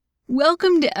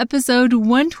Welcome to episode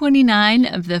 129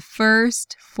 of the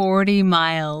first 40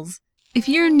 miles. If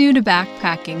you're new to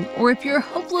backpacking, or if you're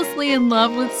hopelessly in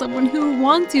love with someone who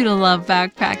wants you to love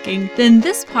backpacking, then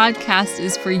this podcast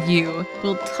is for you.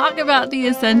 We'll talk about the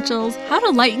essentials, how to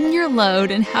lighten your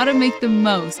load, and how to make the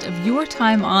most of your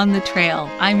time on the trail.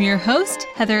 I'm your host,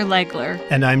 Heather Legler.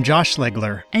 And I'm Josh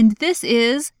Legler. And this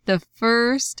is the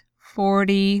first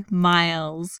 40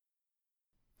 miles.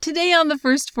 Today on the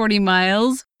first 40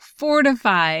 miles,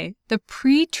 FORTIFY, the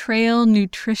pre-trail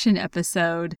nutrition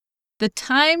episode. The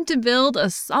time to build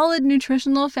a solid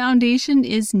nutritional foundation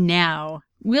is now.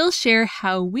 We'll share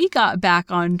how we got back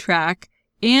on track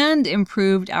and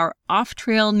improved our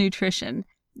off-trail nutrition.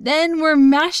 Then we're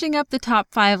mashing up the top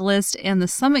 5 list and the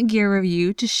Summit Gear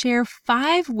review to share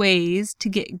 5 ways to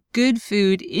get good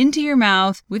food into your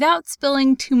mouth without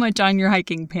spilling too much on your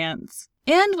hiking pants.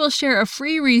 And we'll share a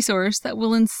free resource that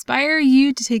will inspire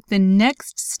you to take the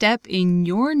next step in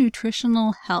your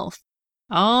nutritional health.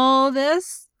 All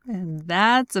this, and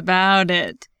that's about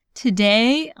it.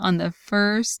 Today on the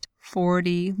first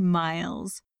 40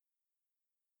 miles.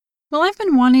 Well, I've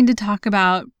been wanting to talk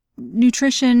about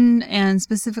nutrition and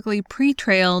specifically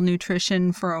pre-trail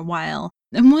nutrition for a while.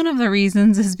 And one of the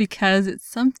reasons is because it's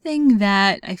something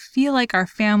that I feel like our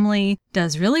family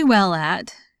does really well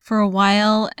at for a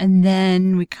while, and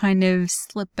then we kind of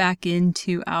slip back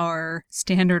into our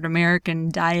standard American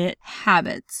diet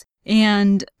habits.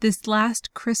 And this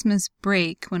last Christmas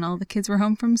break, when all the kids were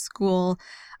home from school,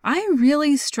 I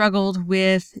really struggled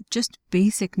with just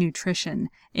basic nutrition.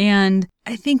 And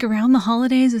I think around the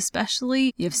holidays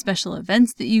especially, you have special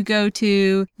events that you go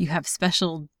to, you have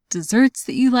special desserts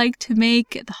that you like to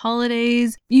make at the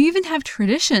holidays. You even have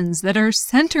traditions that are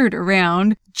centered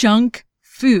around junk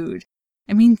food.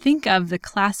 I mean, think of the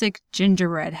classic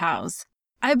gingerbread house.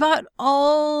 I bought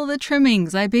all the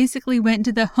trimmings. I basically went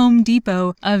to the Home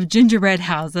Depot of gingerbread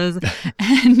houses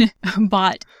and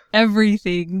bought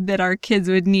everything that our kids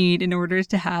would need in order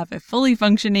to have a fully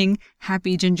functioning,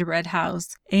 happy gingerbread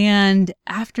house. And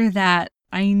after that,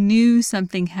 I knew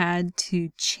something had to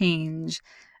change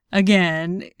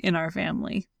again in our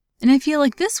family. And I feel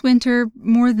like this winter,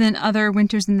 more than other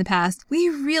winters in the past, we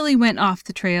really went off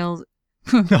the trails.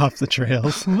 Off the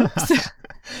trails.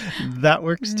 That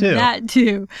works too. That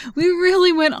too. We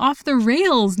really went off the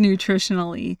rails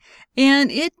nutritionally. And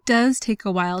it does take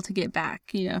a while to get back.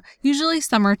 Usually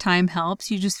summertime helps.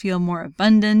 You just feel more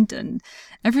abundant and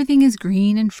everything is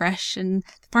green and fresh and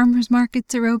the farmers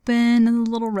markets are open and the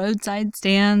little roadside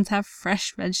stands have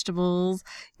fresh vegetables.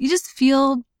 You just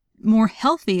feel more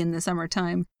healthy in the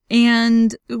summertime.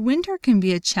 And winter can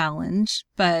be a challenge,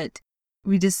 but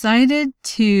we decided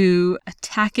to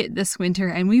attack it this winter,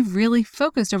 and we've really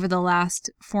focused over the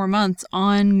last 4 months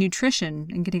on nutrition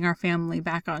and getting our family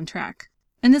back on track.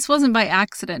 And this wasn't by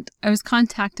accident. I was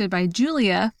contacted by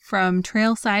Julia from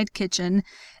Trailside Kitchen,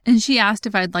 and she asked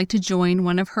if I'd like to join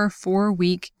one of her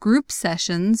 4-week group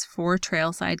sessions for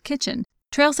Trailside Kitchen.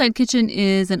 Trailside Kitchen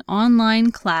is an online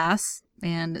class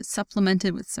and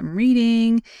supplemented with some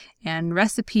reading and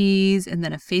recipes and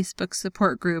then a Facebook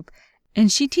support group. And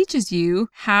she teaches you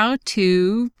how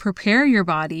to prepare your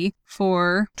body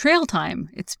for trail time.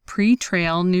 It's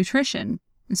pre-trail nutrition.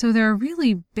 And so there are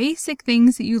really basic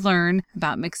things that you learn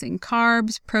about mixing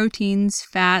carbs, proteins,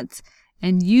 fats,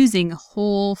 and using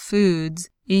whole foods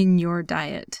in your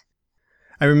diet.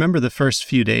 I remember the first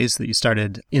few days that you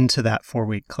started into that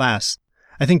 4-week class.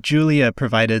 I think Julia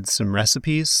provided some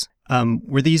recipes.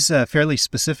 Were these fairly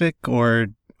specific or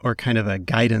kind of a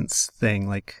guidance thing,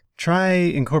 like try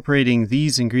incorporating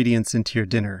these ingredients into your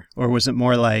dinner? Or was it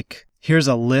more like, here's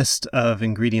a list of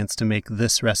ingredients to make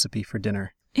this recipe for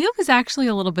dinner? It was actually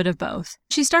a little bit of both.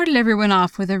 She started everyone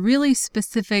off with a really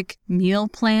specific meal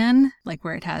plan, like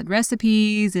where it had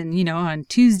recipes and, on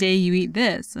Tuesday you eat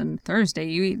this and Thursday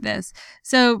you eat this.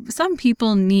 So some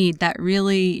people need that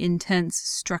really intense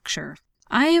structure.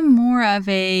 I am more of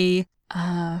a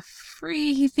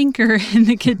free thinker in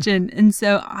the kitchen. And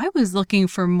so I was looking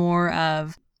for more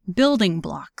of building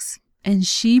blocks, and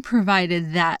she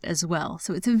provided that as well.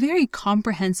 So it's a very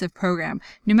comprehensive program.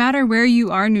 No matter where you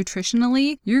are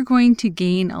nutritionally, you're going to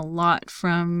gain a lot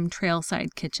from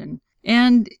Trailside Kitchen.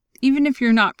 And even if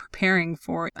you're not preparing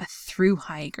for a through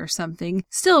hike or something,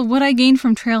 still what I gained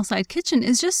from Trailside Kitchen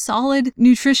is just solid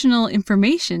nutritional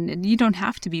information. And you don't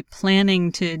have to be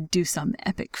planning to do some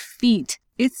epic feat.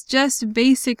 It's just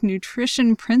basic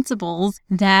nutrition principles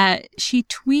that she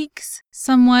tweaks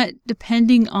somewhat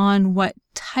depending on what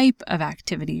type of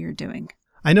activity you're doing.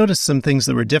 I noticed some things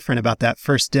that were different about that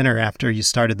first dinner after you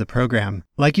started the program.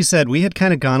 Like you said, we had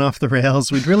kind of gone off the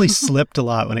rails. We'd really slipped a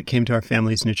lot when it came to our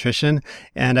family's nutrition.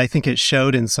 And I think it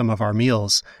showed in some of our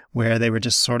meals where they were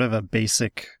just sort of a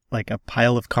basic, like a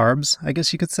pile of carbs, I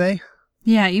guess you could say.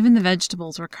 Yeah, even the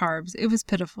vegetables were carbs. It was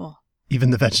pitiful. Even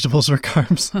the vegetables were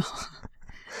carbs?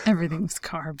 Everything was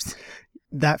carbs.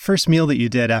 That first meal that you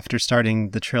did after starting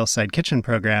the Trailside Kitchen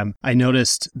program, I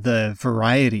noticed the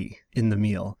variety in the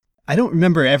meal. I don't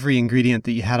remember every ingredient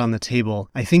that you had on the table.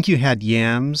 I think you had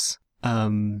yams.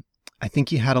 I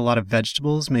think you had a lot of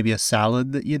vegetables, maybe a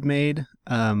salad that you'd made.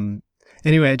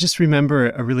 Anyway, I just remember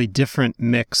a really different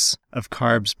mix of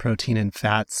carbs, protein, and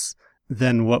fats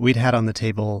than what we'd had on the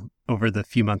table over the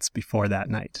few months before that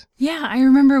night. Yeah, I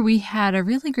remember we had a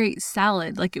really great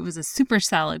salad, like it was a super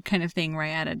salad kind of thing where I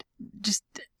added just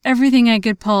everything I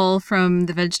could pull from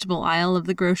the vegetable aisle of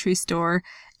the grocery store.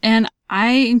 And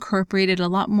I incorporated a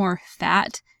lot more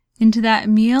fat into that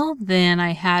meal than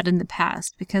I had in the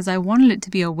past because I wanted it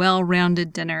to be a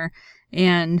well-rounded dinner.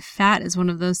 And fat is one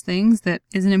of those things that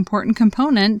is an important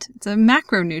component. It's a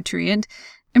macronutrient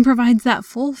and provides that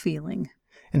full feeling.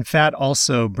 And fat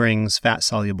also brings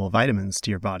fat-soluble vitamins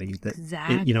to your body that,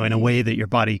 Exactly. in a way that your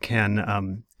body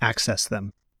can access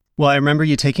them. Well, I remember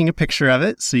you taking a picture of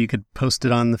it so you could post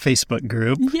it on the Facebook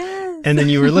group. Yes. And then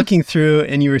you were looking through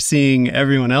and you were seeing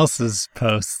everyone else's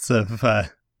posts of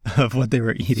what they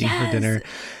were eating for dinner.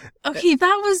 Okay,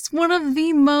 that was one of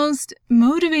the most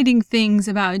motivating things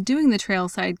about doing the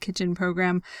Trailside Kitchen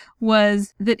program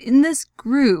was that in this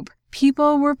group,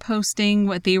 people were posting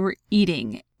what they were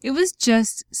eating. It was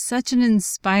just such an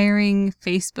inspiring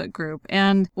Facebook group.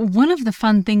 And one of the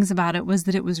fun things about it was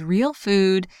that it was real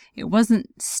food. It wasn't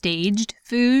staged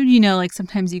food. You know, like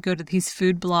sometimes you go to these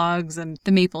food blogs and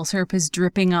the maple syrup is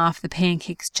dripping off the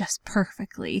pancakes just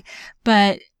perfectly.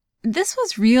 But this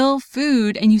was real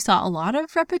food, and you saw a lot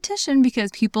of repetition because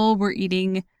people were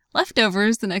eating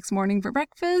leftovers the next morning for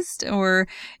breakfast, or,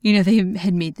 you know, they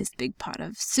had made this big pot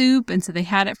of soup, and so they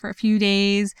had it for a few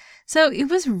days. So it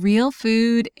was real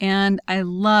food, and I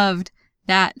loved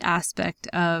that aspect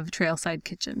of Trailside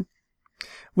Kitchen.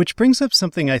 Which brings up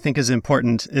something I think is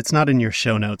important. It's not in your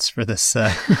show notes for this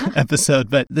episode,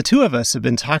 but the two of us have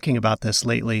been talking about this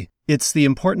lately. It's the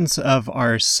importance of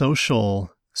our social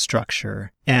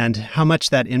structure and how much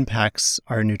that impacts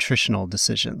our nutritional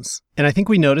decisions. And I think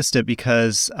we noticed it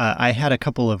because I had a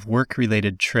couple of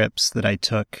work-related trips that I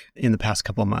took in the past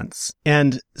couple months.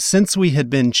 And since we had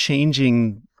been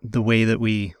changing the way that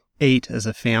we ate as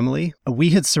a family,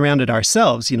 we had surrounded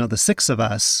ourselves, you know, the six of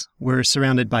us were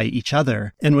surrounded by each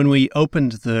other. And when we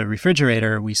opened the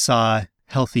refrigerator, we saw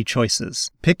healthy choices.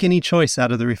 Pick any choice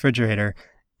out of the refrigerator.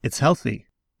 It's healthy.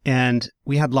 And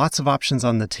we had lots of options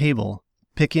on the table.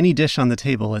 Pick any dish on the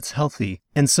table, it's healthy.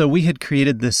 And so we had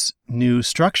created this new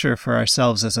structure for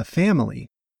ourselves as a family.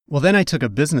 Well, then I took a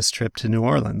business trip to New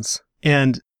Orleans,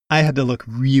 and I had to look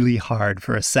really hard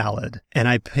for a salad. And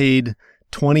I paid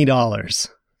 $20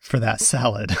 for that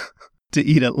salad to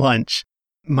eat at lunch.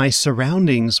 My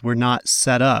surroundings were not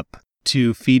set up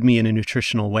to feed me in a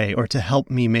nutritional way or to help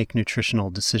me make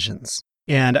nutritional decisions.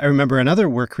 And I remember another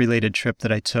work-related trip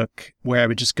that I took where I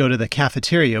would just go to the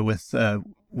cafeteria with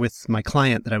my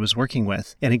client that I was working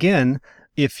with. And again,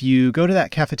 if you go to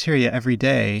that cafeteria every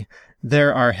day,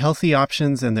 there are healthy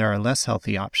options and there are less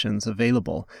healthy options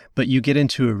available, but you get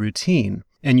into a routine.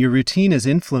 And your routine is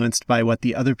influenced by what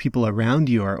the other people around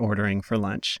you are ordering for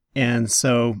lunch. And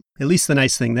so at least the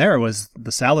nice thing there was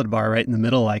the salad bar right in the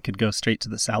middle. I could go straight to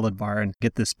the salad bar and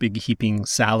get this big heaping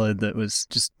salad that was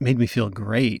just made me feel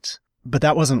great. But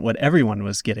that wasn't what everyone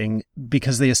was getting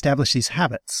because they established these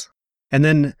habits. And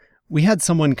then we had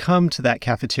someone come to that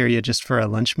cafeteria just for a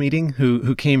lunch meeting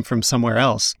who came from somewhere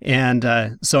else. And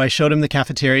so I showed him the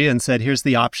cafeteria and said, here's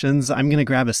the options. I'm going to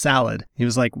grab a salad. He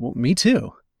was like, well, me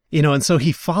too. You know, and so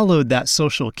he followed that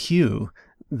social cue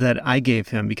that I gave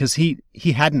him because he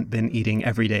hadn't been eating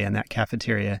every day in that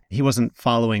cafeteria. He wasn't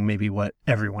following maybe what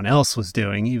everyone else was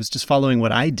doing. He was just following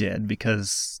what I did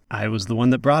because I was the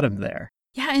one that brought him there.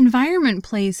 Yeah, environment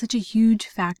plays such a huge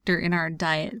factor in our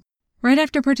diet. Right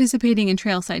after participating in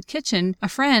Trailside Kitchen, a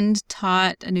friend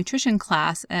taught a nutrition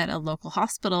class at a local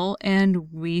hospital,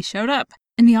 and we showed up.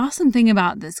 And the awesome thing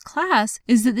about this class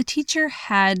is that the teacher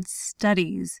had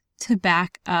studies to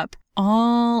back up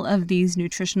all of these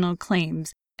nutritional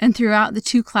claims. And throughout the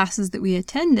 2 classes that we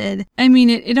attended, I mean,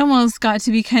 it almost got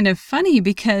to be kind of funny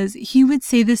because he would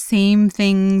say the same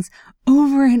things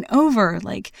over and over,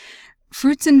 like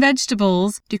fruits and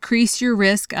vegetables decrease your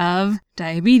risk of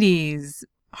diabetes,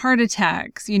 heart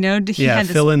attacks, you know. He had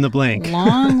this fill in the blank.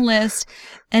 long list.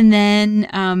 And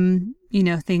then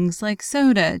things like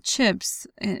soda, chips,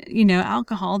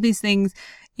 alcohol, these things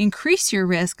increase your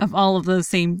risk of all of those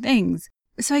same things.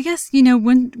 So I guess,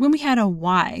 when we had a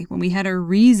why, when we had a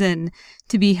reason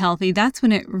to be healthy, that's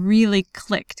when it really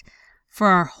clicked for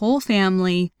our whole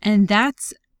family. And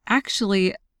that's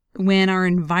actually when our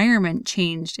environment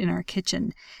changed in our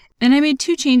kitchen. And I made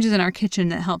 2 changes in our kitchen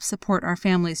that helped support our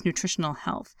family's nutritional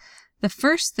health. The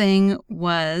first thing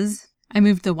was I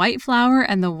moved the white flour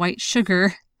and the white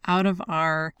sugar out of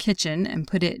our kitchen and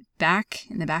put it back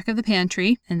in the back of the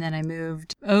pantry. And then I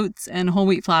moved oats and whole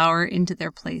wheat flour into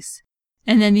their place.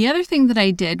 And then the other thing that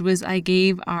I did was I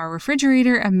gave our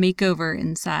refrigerator a makeover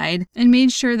inside and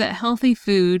made sure that healthy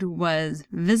food was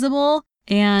visible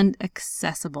and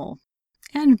accessible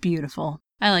and beautiful.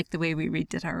 I like the way we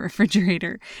redid our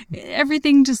refrigerator.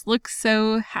 Everything just looks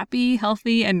so happy,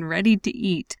 healthy, and ready to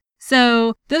eat.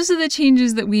 So those are the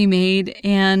changes that we made.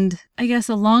 And I guess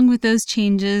along with those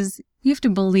changes, you have to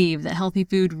believe that healthy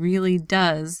food really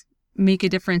does make a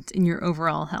difference in your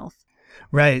overall health.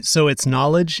 Right. So it's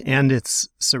knowledge and it's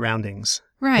surroundings.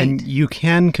 Right. And you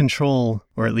can control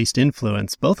or at least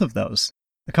influence both of those.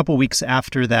 A couple weeks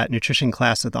after that nutrition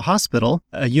class at the hospital,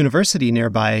 a university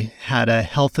nearby had a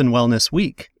health and wellness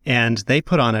week. And they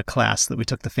put on a class that we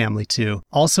took the family to,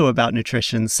 also about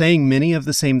nutrition, saying many of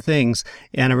the same things.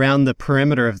 And around the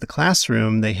perimeter of the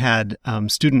classroom, they had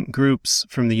student groups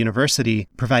from the university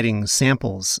providing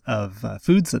samples of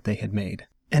foods that they had made.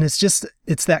 And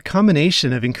it's that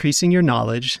combination of increasing your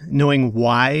knowledge, knowing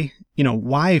why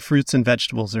fruits and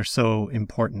vegetables are so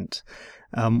important,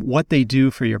 what they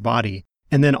do for your body,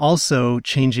 and then also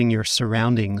changing your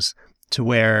surroundings to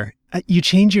where you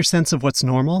change your sense of what's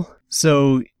normal.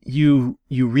 So you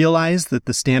realize that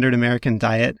the standard American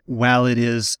diet, while it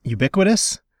is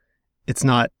ubiquitous, it's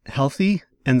not healthy.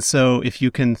 And so if you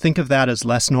can think of that as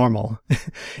less normal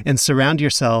and surround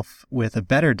yourself with a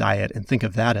better diet and think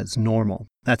of that as normal,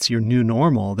 that's your new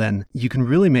normal, then you can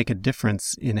really make a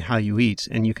difference in how you eat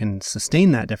and you can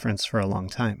sustain that difference for a long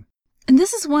time. And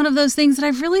this is one of those things that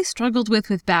I've really struggled with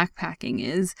backpacking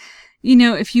is,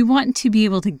 if you want to be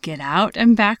able to get out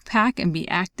and backpack and be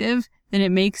active, then it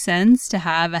makes sense to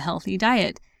have a healthy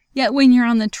diet. Yet when you're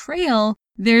on the trail,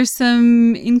 there's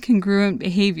some incongruent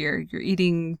behavior. You're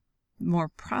eating more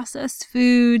processed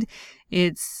food.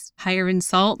 It's higher in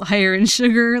salt, higher in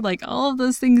sugar, like all of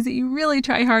those things that you really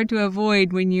try hard to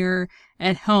avoid when you're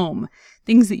at home,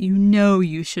 things that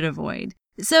you should avoid.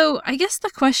 So I guess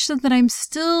the question that I'm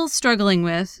still struggling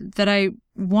with that I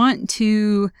want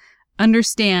to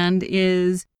understand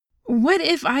is, what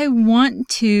if I want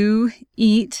to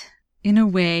eat in a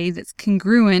way that's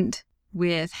congruent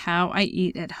with how I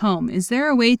eat at home? Is there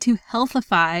a way to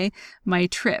healthify my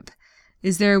trip?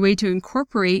 Is there a way to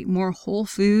incorporate more whole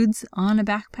foods on a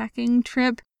backpacking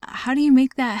trip? How do you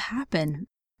make that happen?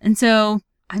 And so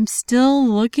I'm still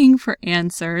looking for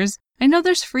answers. I know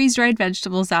there's freeze-dried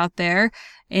vegetables out there,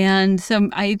 and so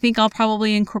I think I'll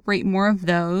probably incorporate more of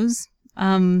those.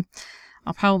 I'll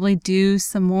probably do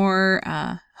some more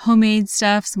homemade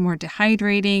stuff, some more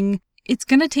dehydrating. It's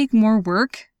going to take more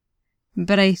work,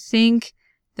 but I think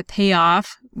the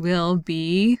payoff will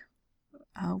be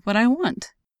what I want.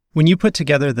 When you put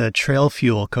together the Trail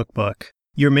Fuel cookbook,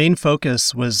 your main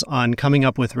focus was on coming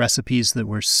up with recipes that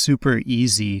were super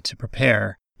easy to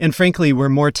prepare, and frankly, were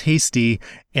more tasty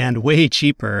and way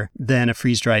cheaper than a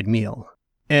freeze-dried meal.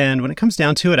 And when it comes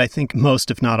down to it, I think most,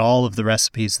 if not all, of the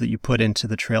recipes that you put into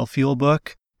the Trail Fuel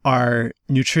book are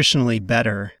nutritionally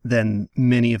better than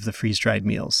many of the freeze-dried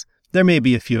meals. There may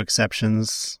be a few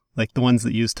exceptions, like the ones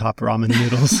that use top ramen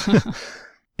noodles.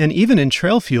 And even in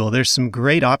Trail Fuel, there's some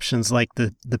great options like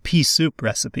the pea soup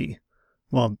recipe.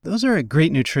 Well, those are a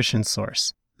great nutrition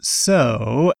source.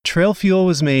 So Trail Fuel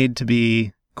was made to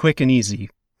be quick and easy,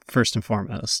 first and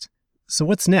foremost. So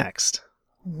what's next?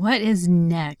 What is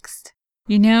next?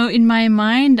 In my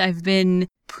mind, I've been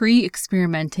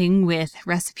pre-experimenting with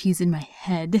recipes in my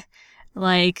head,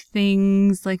 like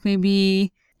things like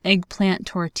maybe eggplant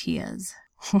tortillas.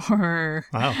 Or,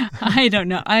 wow. I don't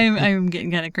know. I'm getting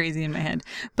kind of crazy in my head.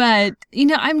 But,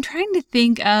 I'm trying to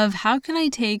think of how can I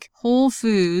take whole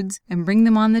foods and bring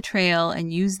them on the trail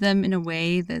and use them in a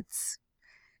way that's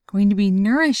going to be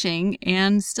nourishing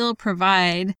and still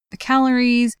provide the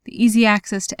calories, the easy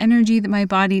access to energy that my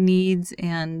body needs,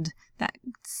 and that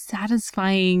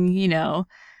satisfying,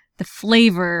 the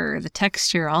flavor, the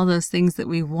texture, all those things that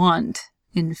we want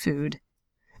in food.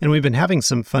 And we've been having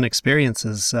some fun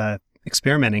experiences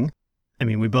experimenting.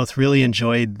 We both really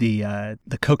enjoyed the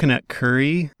coconut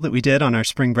curry that we did on our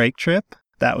spring break trip.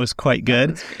 That was quite good.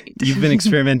 That was great. You've been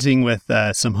experimenting with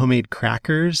some homemade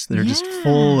crackers that are just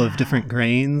full of different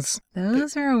grains.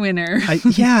 Those are a winner.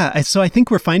 So I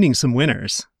think we're finding some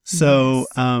winners. So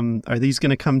are these going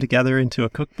to come together into a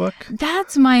cookbook?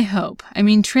 That's my hope. I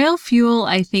mean, Trail Fuel,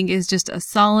 I think, is just a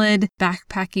solid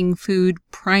backpacking food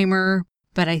primer.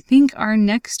 But I think our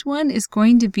next one is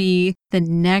going to be the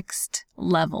next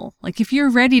level. Like if you're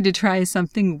ready to try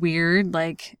something weird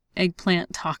like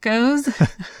eggplant tacos,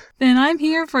 then I'm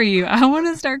here for you. I want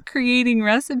to start creating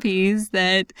recipes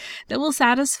that will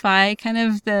satisfy kind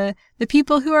of the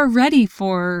people who are ready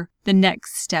for the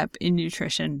next step in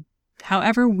nutrition,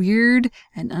 however weird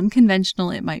and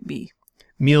unconventional it might be.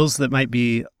 Meals that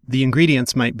the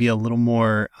ingredients might be a little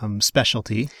more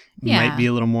specialty, might be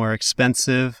a little more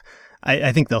expensive.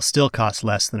 I think they'll still cost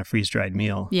less than a freeze-dried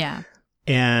meal. Yeah.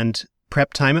 And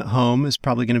prep time at home is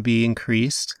probably going to be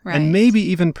increased. Right. And maybe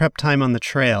even prep time on the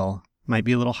trail might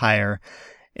be a little higher.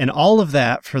 And all of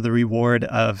that for the reward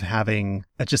of having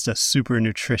just a super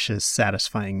nutritious,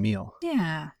 satisfying meal.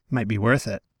 Yeah. Might be worth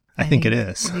it. I think it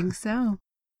is. I think so.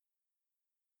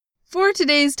 For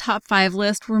today's top 5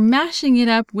 list, we're mashing it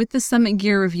up with the Summit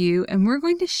Gear Review, and we're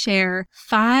going to share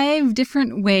 5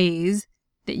 different ways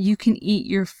that you can eat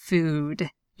your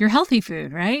food. Your healthy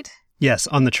food, right? Yes,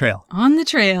 on the trail. On the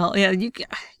trail. Yeah, you could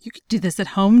do this at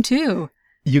home too.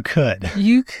 You could.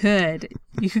 You could.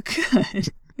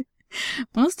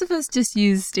 Most of us just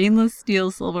use stainless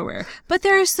steel silverware, but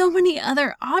there are so many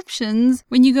other options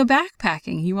when you go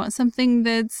backpacking. You want something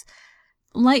that's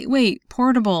lightweight,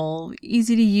 portable,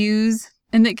 easy to use,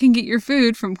 and that can get your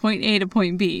food from point A to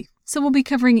point B. So we'll be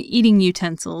covering eating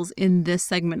utensils in this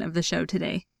segment of the show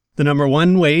today. The number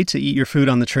one way to eat your food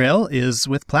on the trail is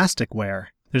with plasticware.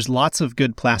 There's lots of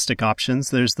good plastic options.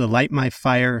 There's the Light My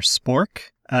Fire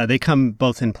spork. They come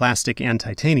both in plastic and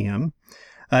titanium.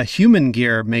 Human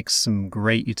Gear makes some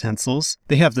great utensils.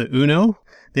 They have the Uno.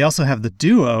 They also have the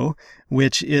Duo,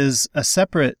 which is a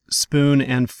separate spoon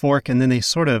and fork, and then they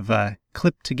sort of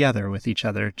clip together with each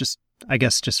other, just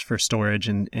for storage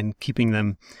and keeping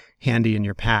them handy in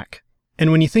your pack. And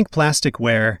when you think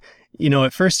plasticware,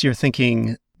 at first you're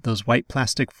thinking those white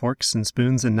plastic forks and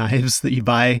spoons and knives that you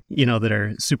buy, that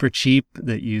are super cheap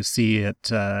that you see at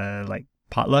like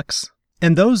potlucks.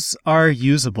 And those are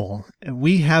usable.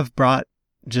 We have brought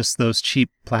just those cheap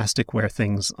plasticware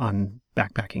things on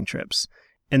backpacking trips,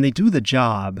 and they do the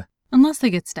job. Unless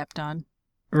they get stepped on.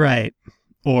 Right.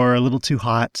 Or a little too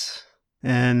hot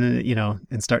and,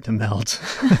 and start to melt.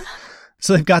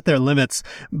 So they've got their limits.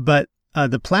 But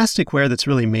the plasticware that's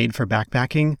really made for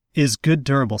backpacking is good,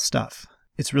 durable stuff.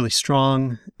 It's really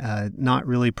strong, not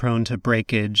really prone to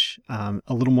breakage, a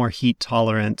little more heat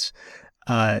tolerant,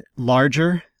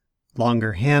 larger,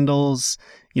 longer handles,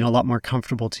 a lot more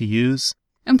comfortable to use.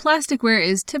 And plasticware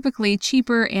is typically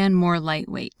cheaper and more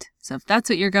lightweight. So if that's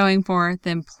what you're going for,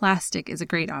 then plastic is a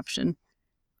great option.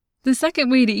 The second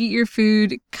way to eat your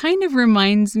food kind of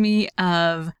reminds me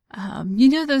of,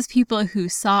 those people who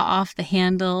saw off the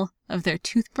handle of their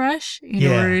toothbrush in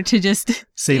order to just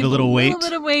save a little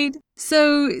weight.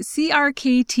 So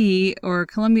CRKT, or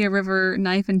Columbia River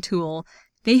Knife and Tool,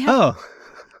 they have... Oh.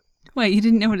 Wait, you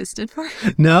didn't know what it stood for?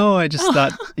 No, I just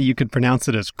thought you could pronounce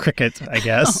it as cricket, I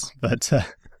guess. But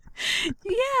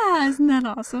yeah, isn't that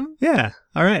awesome? Yeah,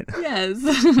 all right. Yes.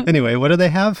 Anyway, what do they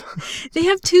have? They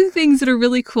have 2 things that are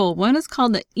really cool. One is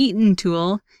called the Eaton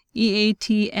tool,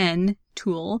 EATN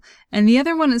tool, and the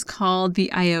other one is called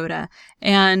the Iota.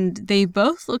 And they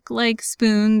both look like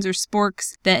spoons or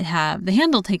sporks that have the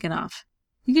handle taken off.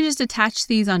 You can just attach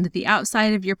these onto the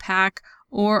outside of your pack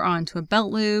or onto a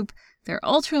belt loop. They're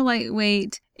ultra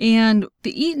lightweight, and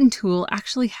the Eaton tool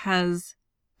actually has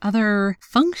other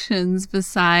functions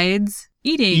besides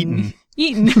eating.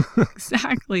 Eaton.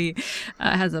 Exactly. It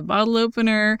has a bottle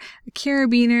opener, a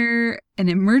carabiner, an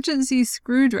emergency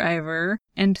screwdriver,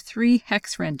 and 3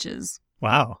 hex wrenches.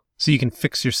 Wow. So you can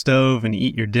fix your stove and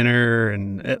eat your dinner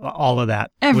and all of that.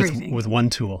 Everything. With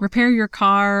one tool. Repair your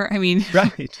car.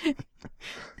 Right.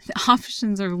 The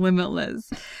options are limitless.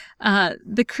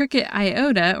 The Cricut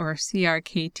Iota, or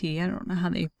CRKT, I don't know how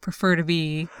they prefer to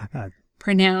be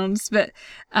pronounced, but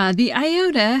the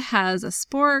Iota has a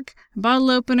spork, a bottle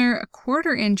opener, a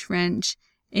 1/4-inch wrench,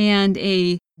 and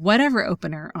a whatever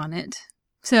opener on it.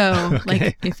 So,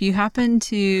 like, if you happen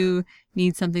to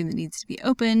need something that needs to be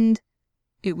opened,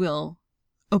 it will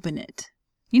open it.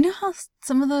 You know how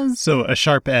some of those... So a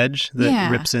sharp edge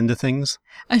that rips into things?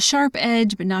 A sharp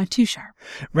edge, but not too sharp.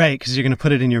 Right, because you're going to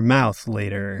put it in your mouth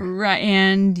later. Right,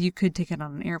 and you could take it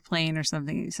on an airplane or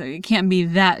something, so it can't be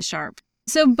that sharp.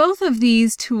 So both of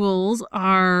these tools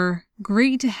are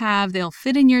great to have. They'll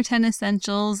fit in your 10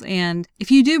 essentials. And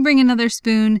if you do bring another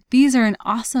spoon, these are an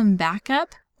awesome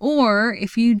backup. Or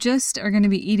if you just are going to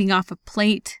be eating off a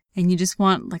plate and you just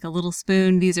want like a little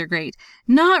spoon, these are great.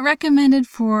 Not recommended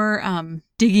for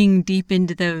digging deep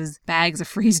into those bags of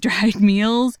freeze-dried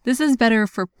meals. This is better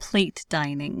for plate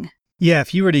dining. Yeah,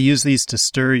 if you were to use these to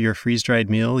stir your freeze-dried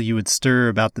meal, you would stir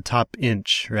about the top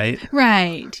inch, right?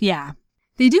 Right, yeah.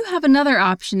 They do have another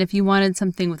option if you wanted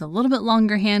something with a little bit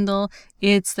longer handle.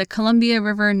 It's the Columbia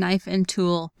River Knife and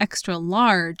Tool Extra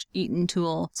Large Eaten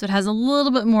Tool. So it has a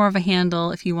little bit more of a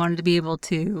handle if you wanted to be able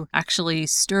to actually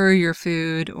stir your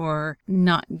food or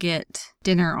not get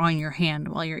dinner on your hand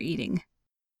while you're eating.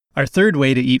 Our third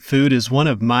way to eat food is one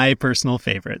of my personal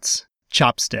favorites,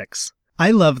 chopsticks.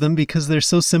 I love them because they're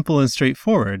so simple and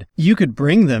straightforward. You could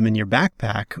bring them in your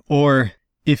backpack, or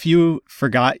if you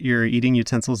forgot your eating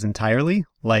utensils entirely,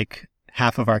 like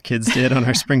half of our kids did on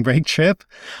our spring break trip,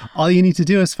 all you need to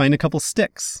do is find a couple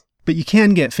sticks. But you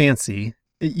can get fancy.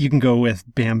 You can go with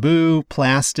bamboo,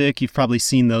 plastic. You've probably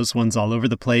seen those ones all over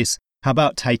the place. How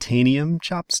about titanium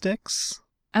chopsticks?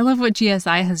 I love what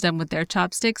GSI has done with their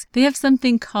chopsticks. They have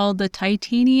something called the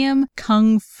titanium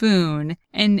kung foon,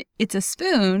 and it's a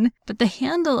spoon, but the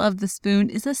handle of the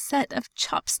spoon is a set of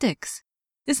chopsticks.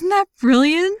 Isn't that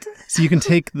brilliant? So you can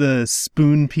take the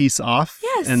spoon piece off,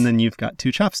 yes, and then you've got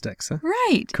two chopsticks. Huh?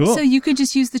 Right. Cool. So you could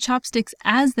just use the chopsticks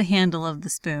as the handle of the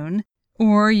spoon,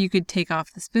 or you could take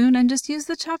off the spoon and just use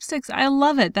the chopsticks. I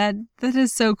love it. That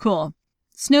is so cool.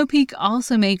 Snow Peak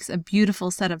also makes a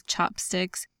beautiful set of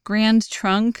chopsticks. Grand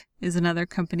Trunk is another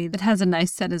company that has a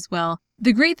nice set as well.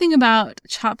 The great thing about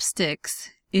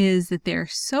chopsticks is that they're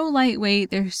so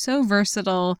lightweight, they're so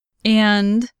versatile,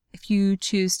 and if you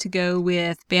choose to go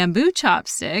with bamboo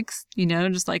chopsticks,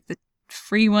 just like the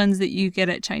free ones that you get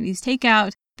at Chinese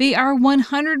takeout, they are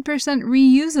 100%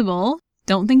 reusable.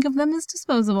 Don't think of them as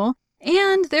disposable.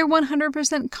 And they're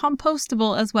 100%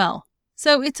 compostable as well.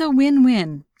 So it's a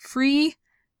win-win. Free,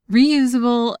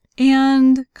 reusable,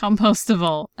 and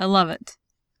compostable. I love it.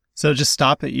 So just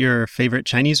stop at your favorite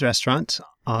Chinese restaurant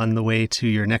on the way to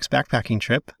your next backpacking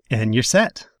trip, and you're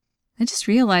set. I just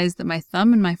realized that my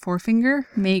thumb and my forefinger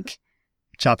make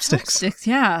chopsticks. Chopsticks,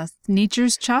 yeah.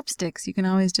 Nature's chopsticks. You can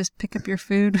always just pick up your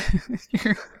food with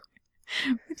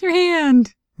your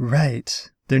hand. Right.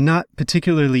 They're not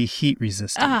particularly heat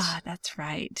resistant. Ah, that's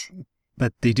right.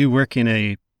 But they do work in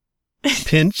a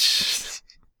pinch.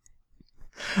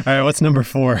 All right, what's number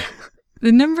 4?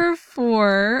 The number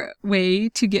 4 way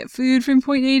to get food from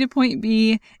point A to point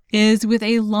B is with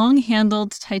a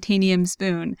long-handled titanium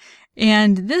spoon.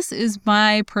 And this is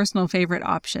my personal favorite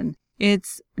option.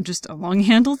 It's just a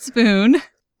long-handled spoon,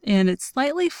 and it's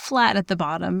slightly flat at the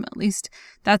bottom. At least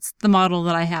that's the model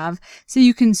that I have. So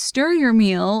you can stir your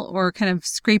meal or kind of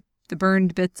scrape the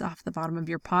burned bits off the bottom of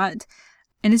your pot.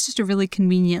 And it's just a really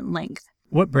convenient length.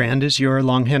 What brand is your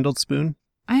long-handled spoon?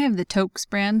 I have the Tokes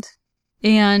brand.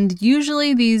 And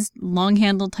usually these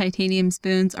long-handled titanium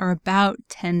spoons are about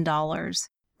 $10,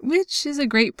 which is a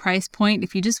great price point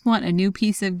if you just want a new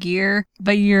piece of gear,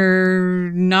 but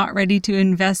you're not ready to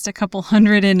invest a couple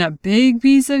 $100 in a big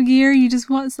piece of gear. You just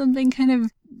want something kind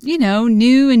of,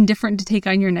 new and different to take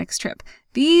on your next trip.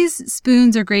 These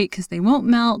spoons are great because they won't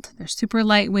melt. They're super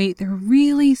lightweight. They're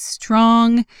really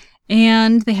strong.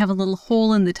 And they have a little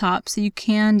hole in the top so you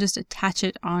can just attach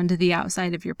it onto the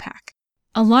outside of your pack.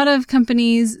 A lot of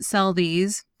companies sell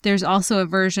these. There's also a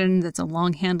version that's a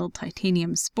long-handled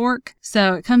titanium spork.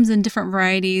 So it comes in different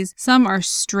varieties. Some are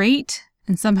straight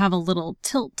and some have a little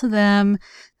tilt to them.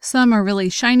 Some are really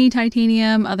shiny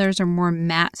titanium. Others are more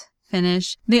matte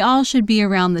finish. They all should be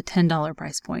around the $10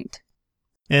 price point.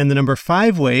 And the number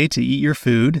 5 way to eat your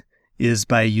food is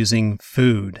by using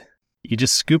food. You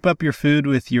just scoop up your food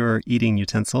with your eating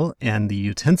utensil, and the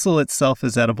utensil itself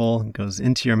is edible and goes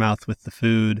into your mouth with the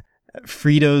food.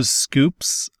 Fritos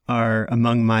scoops are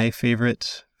among my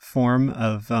favorite form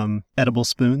of edible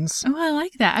spoons. Oh, I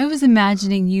like that. I was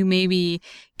imagining you maybe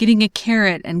getting a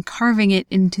carrot and carving it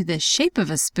into the shape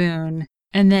of a spoon,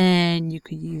 and then you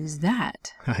could use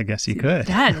that. I guess you could.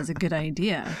 That is a good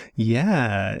idea.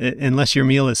 Yeah, unless your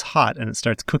meal is hot and it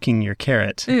starts cooking your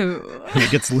carrot. Ooh. And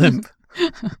it gets limp.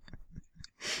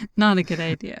 Not a good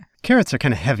idea. Carrots are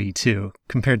kind of heavy, too,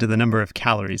 compared to the number of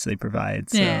calories they provide.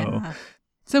 So. Yeah.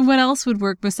 So what else would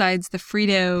work besides the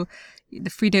Frito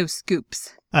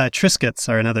scoops? Triscuits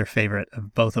are another favorite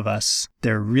of both of us.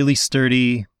 They're really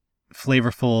sturdy,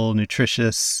 flavorful,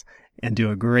 nutritious, and do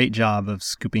a great job of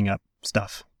scooping up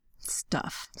stuff.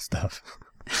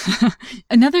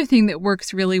 Another thing that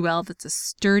works really well that's a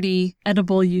sturdy,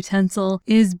 edible utensil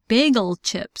is bagel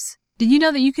chips. Did you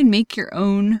know that you can make your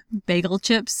own bagel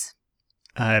chips?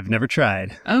 I've never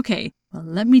tried. Okay, well,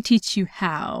 let me teach you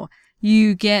how.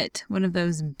 You get one of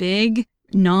those big,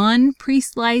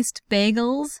 non-pre-sliced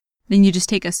bagels. Then you just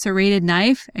take a serrated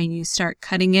knife and you start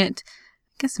cutting it, I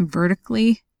guess,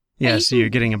 vertically. Yeah, so you're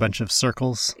getting a bunch of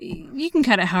circles. You can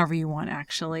cut it however you want,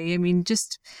 actually. I mean,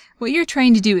 just what you're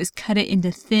trying to do is cut it into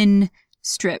thin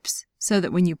strips so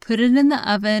that when you put it in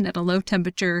the oven at a low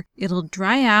temperature, it'll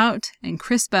dry out and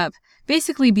crisp up,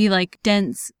 basically be like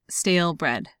dense, stale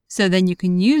bread. So then you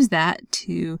can use that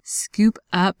to scoop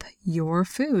up your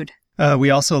food.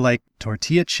 We also like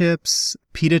tortilla chips,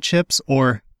 pita chips,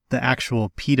 or the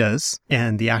actual pitas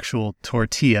and the actual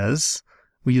tortillas.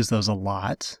 We use those a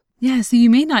lot. Yeah, so you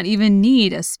may not even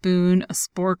need a spoon, a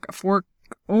spork, a fork,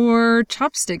 or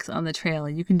chopsticks on the trail.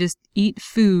 You can just eat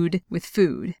food with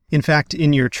food. In fact,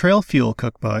 in your Trail Fuel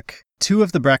cookbook, 2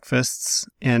 of the breakfasts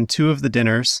and 2 of the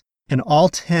dinners, and all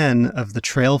 10 of the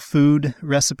trail food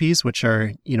recipes, which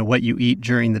are, what you eat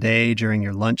during the day, during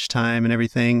your lunchtime and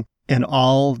everything, and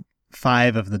all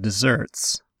 5 of the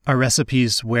desserts are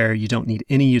recipes where you don't need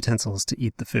any utensils to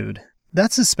eat the food.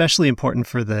 That's especially important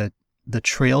for the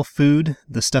trail food,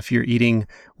 the stuff you're eating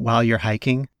while you're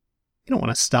hiking. You don't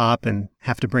want to stop and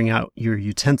have to bring out your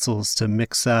utensils to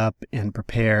mix up and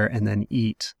prepare and then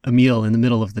eat a meal in the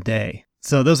middle of the day.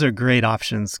 So those are great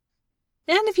options.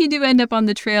 And if you do end up on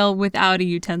the trail without a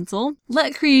utensil,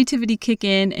 let creativity kick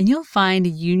in and you'll find a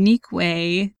unique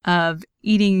way of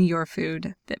eating your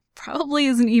food that probably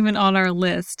isn't even on our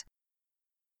list.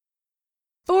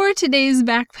 For today's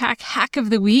backpack hack of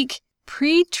the week,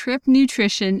 pre-trip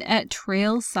nutrition at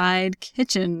Trailside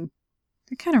Kitchen.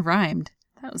 It kind of rhymed.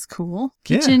 That was cool.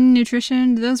 Kitchen,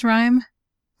 nutrition, do those rhyme?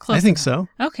 Close I think enough.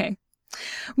 so. Okay.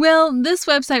 Well, this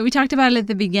website, we talked about it at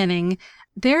the beginning.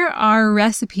 There are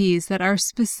recipes that are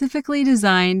specifically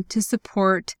designed to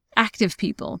support active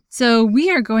people. So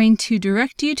we are going to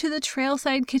direct you to the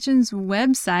Trailside Kitchen's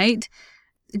website.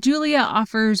 Julia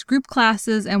offers group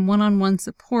classes and one-on-one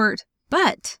support,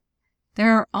 but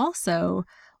there are also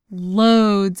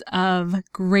loads of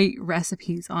great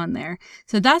recipes on there.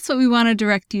 So that's what we want to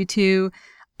direct you to.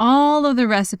 All of the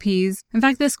recipes. In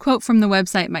fact, this quote from the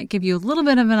website might give you a little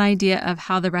bit of an idea of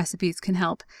how the recipes can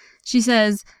help. She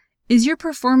says, "Is your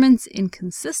performance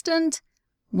inconsistent?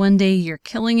 One day you're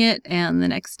killing it and the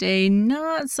next day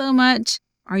not so much.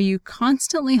 Are you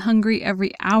constantly hungry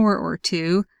every hour or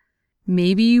two?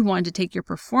 Maybe you want to take your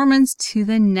performance to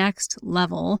the next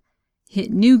level, hit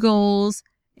new goals,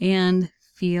 and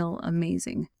feel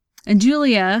amazing." And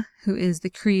Julia, who is the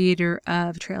creator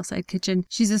of Trailside Kitchen,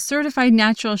 she's a certified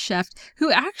natural chef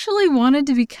who actually wanted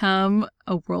to become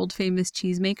a world famous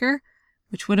cheesemaker,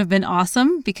 which would have been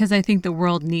awesome because I think the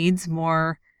world needs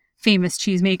more famous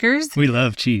cheesemakers. We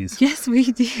love cheese. Yes,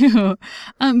 we do.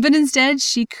 But instead,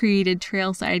 she created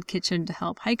Trailside Kitchen to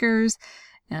help hikers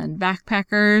and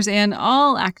backpackers and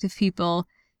all active people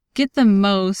get the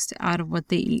most out of what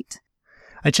they eat.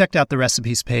 I checked out the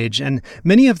recipes page, and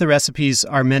many of the recipes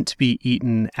are meant to be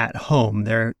eaten at home.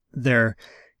 They're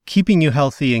keeping you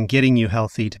healthy and getting you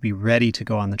healthy to be ready to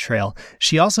go on the trail.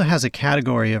 She also has a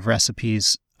category of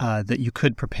recipes that you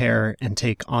could prepare and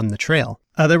take on the trail.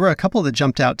 There were a couple that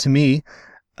jumped out to me.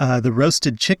 The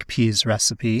roasted chickpeas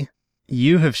recipe.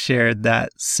 You have shared that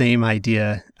same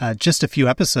idea just a few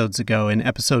episodes ago in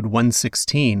episode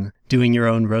 116, doing your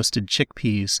own roasted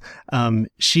chickpeas.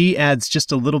 She adds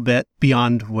just a little bit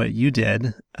beyond what you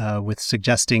did with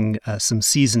suggesting some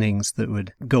seasonings that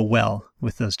would go well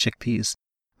with those chickpeas.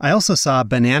 I also saw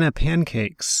banana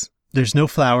pancakes. There's no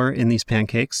flour in these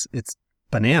pancakes. It's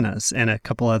bananas and a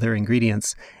couple other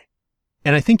ingredients.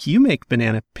 And I think you make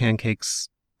banana pancakes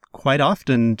quite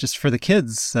often just for the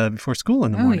kids before school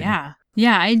in the morning. Oh, yeah.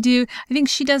 Yeah, I do. I think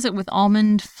she does it with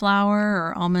almond flour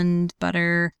or almond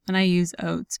butter, and I use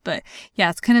oats. But yeah,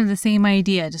 it's kind of the same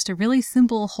idea, just a really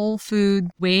simple whole food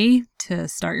way to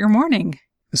start your morning.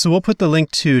 So we'll put the link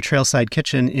to Trailside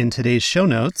Kitchen in today's show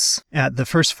notes at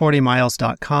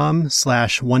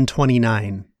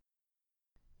thefirst40miles.com/129.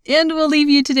 And we'll leave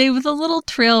you today with a little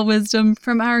trail wisdom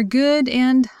from our good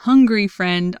and hungry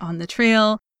friend on the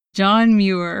trail, John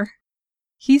Muir.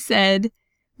 He said,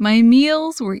 "My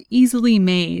meals were easily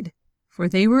made, for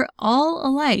they were all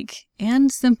alike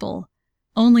and simple,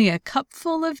 only a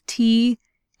cupful of tea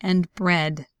and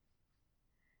bread."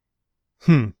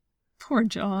 Poor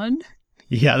John.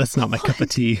 Yeah, that's not my cup of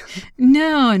tea.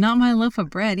 No, not my loaf of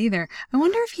bread either. I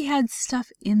wonder if he had stuff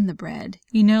in the bread.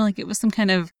 Like it was some kind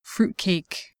of fruit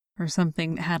cake or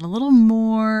something that had a little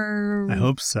more I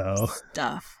hope so.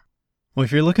 stuff. Well,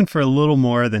 if you're looking for a little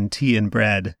more than tea and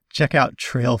bread, check out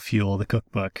Trail Fuel, the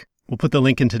cookbook. We'll put the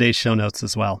link in today's show notes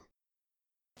as well.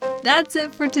 That's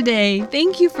it for today.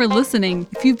 Thank you for listening.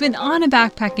 If you've been on a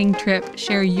backpacking trip,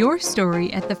 share your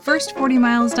story at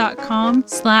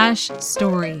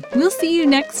thefirst40miles.com/story. We'll see you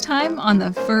next time on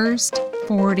The First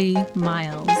 40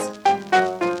 Miles.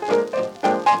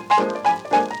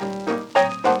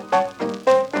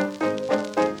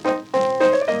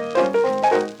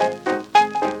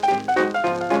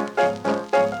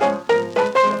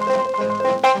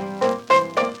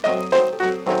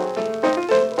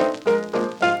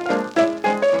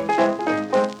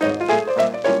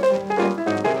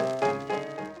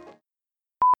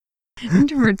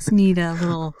 Introverts need a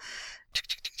little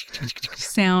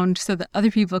sound so that other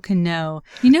people can know.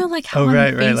 You know, like how on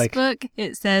Facebook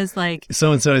it says like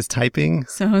so-and-so is typing.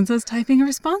 So-and-so's typing a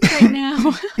response right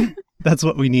now. That's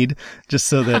what we need, just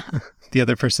so that the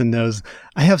other person knows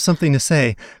I have something to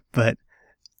say. But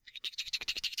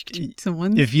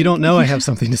if you don't know I have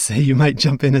something to say, you might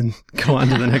jump in and go on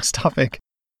to the next topic.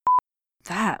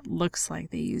 That looks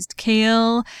like they used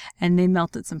kale and they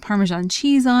melted some Parmesan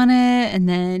cheese on it. And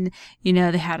then,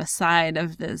 they had a side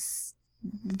of this